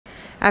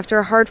After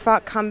a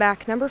hard-fought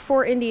comeback, number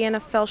 4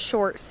 Indiana fell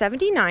short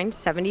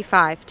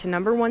 79-75 to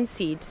number 1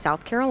 seed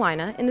South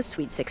Carolina in the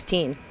Sweet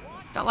 16.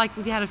 Felt like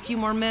we had a few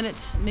more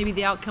minutes, maybe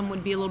the outcome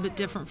would be a little bit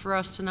different for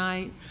us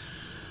tonight.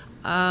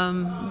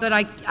 But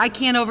I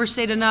can't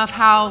overstate enough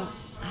how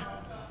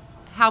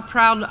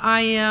proud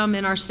I am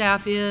and our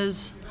staff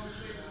is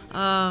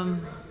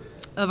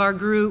of our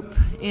group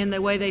and the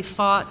way they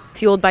fought.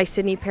 Fueled by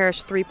Sydney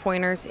Parrish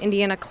three-pointers,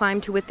 Indiana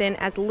climbed to within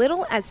as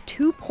little as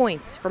 2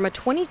 points from a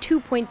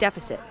 22-point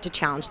deficit to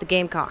challenge the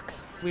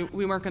Gamecocks. We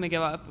weren't going to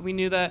give up. We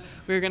knew that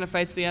we were going to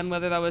fight to the end,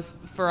 whether that was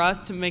for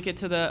us to make it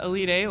to the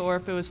Elite Eight or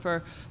if it was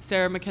for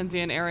Sara, Mackenzie,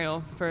 and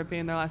Arielle for it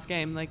being their last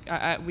game. Like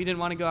we didn't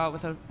want to go out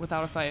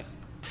without a fight.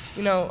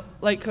 You know,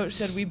 like Coach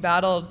said, we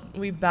battled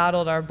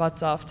our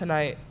butts off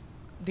tonight.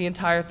 The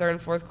entire third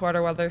and fourth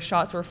quarter, whether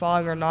shots were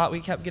falling or not, we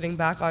kept getting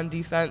back on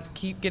defense,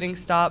 keep getting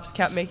stops,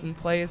 kept making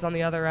plays on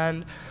the other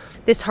end.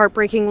 This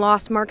heartbreaking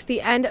loss marks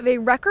the end of a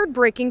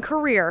record-breaking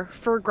career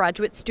for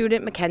graduate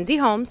student Mackenzie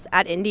Holmes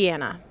at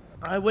Indiana.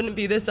 I wouldn't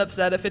be this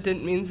upset if it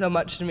didn't mean so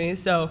much to me.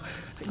 So,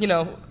 you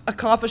know,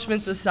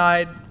 accomplishments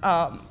aside,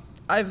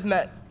 I've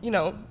met, you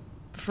know,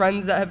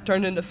 friends that have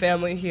turned into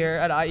family here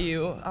at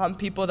IU,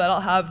 people that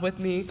I'll have with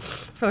me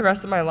for the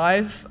rest of my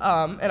life,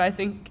 and I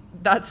think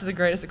that's the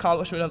greatest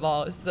accomplishment of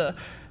all, is the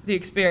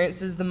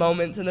experiences, the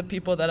moments, and the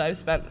people that I've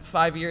spent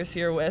 5 years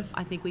here with.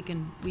 I think we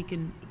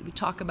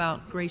talk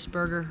about Grace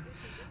Berger,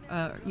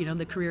 you know,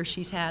 the career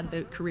she's had,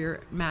 the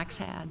career Max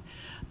had,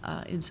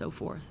 and so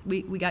forth.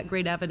 We got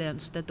great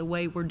evidence that the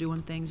way we're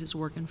doing things is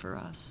working for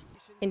us.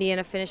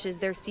 Indiana finishes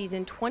their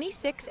season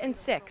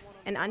 26-6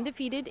 and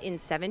undefeated in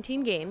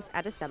 17 games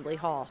at Assembly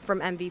Hall. From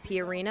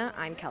MVP Arena,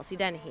 I'm Kelsey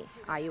Dennehy,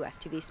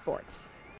 IUSTV Sports.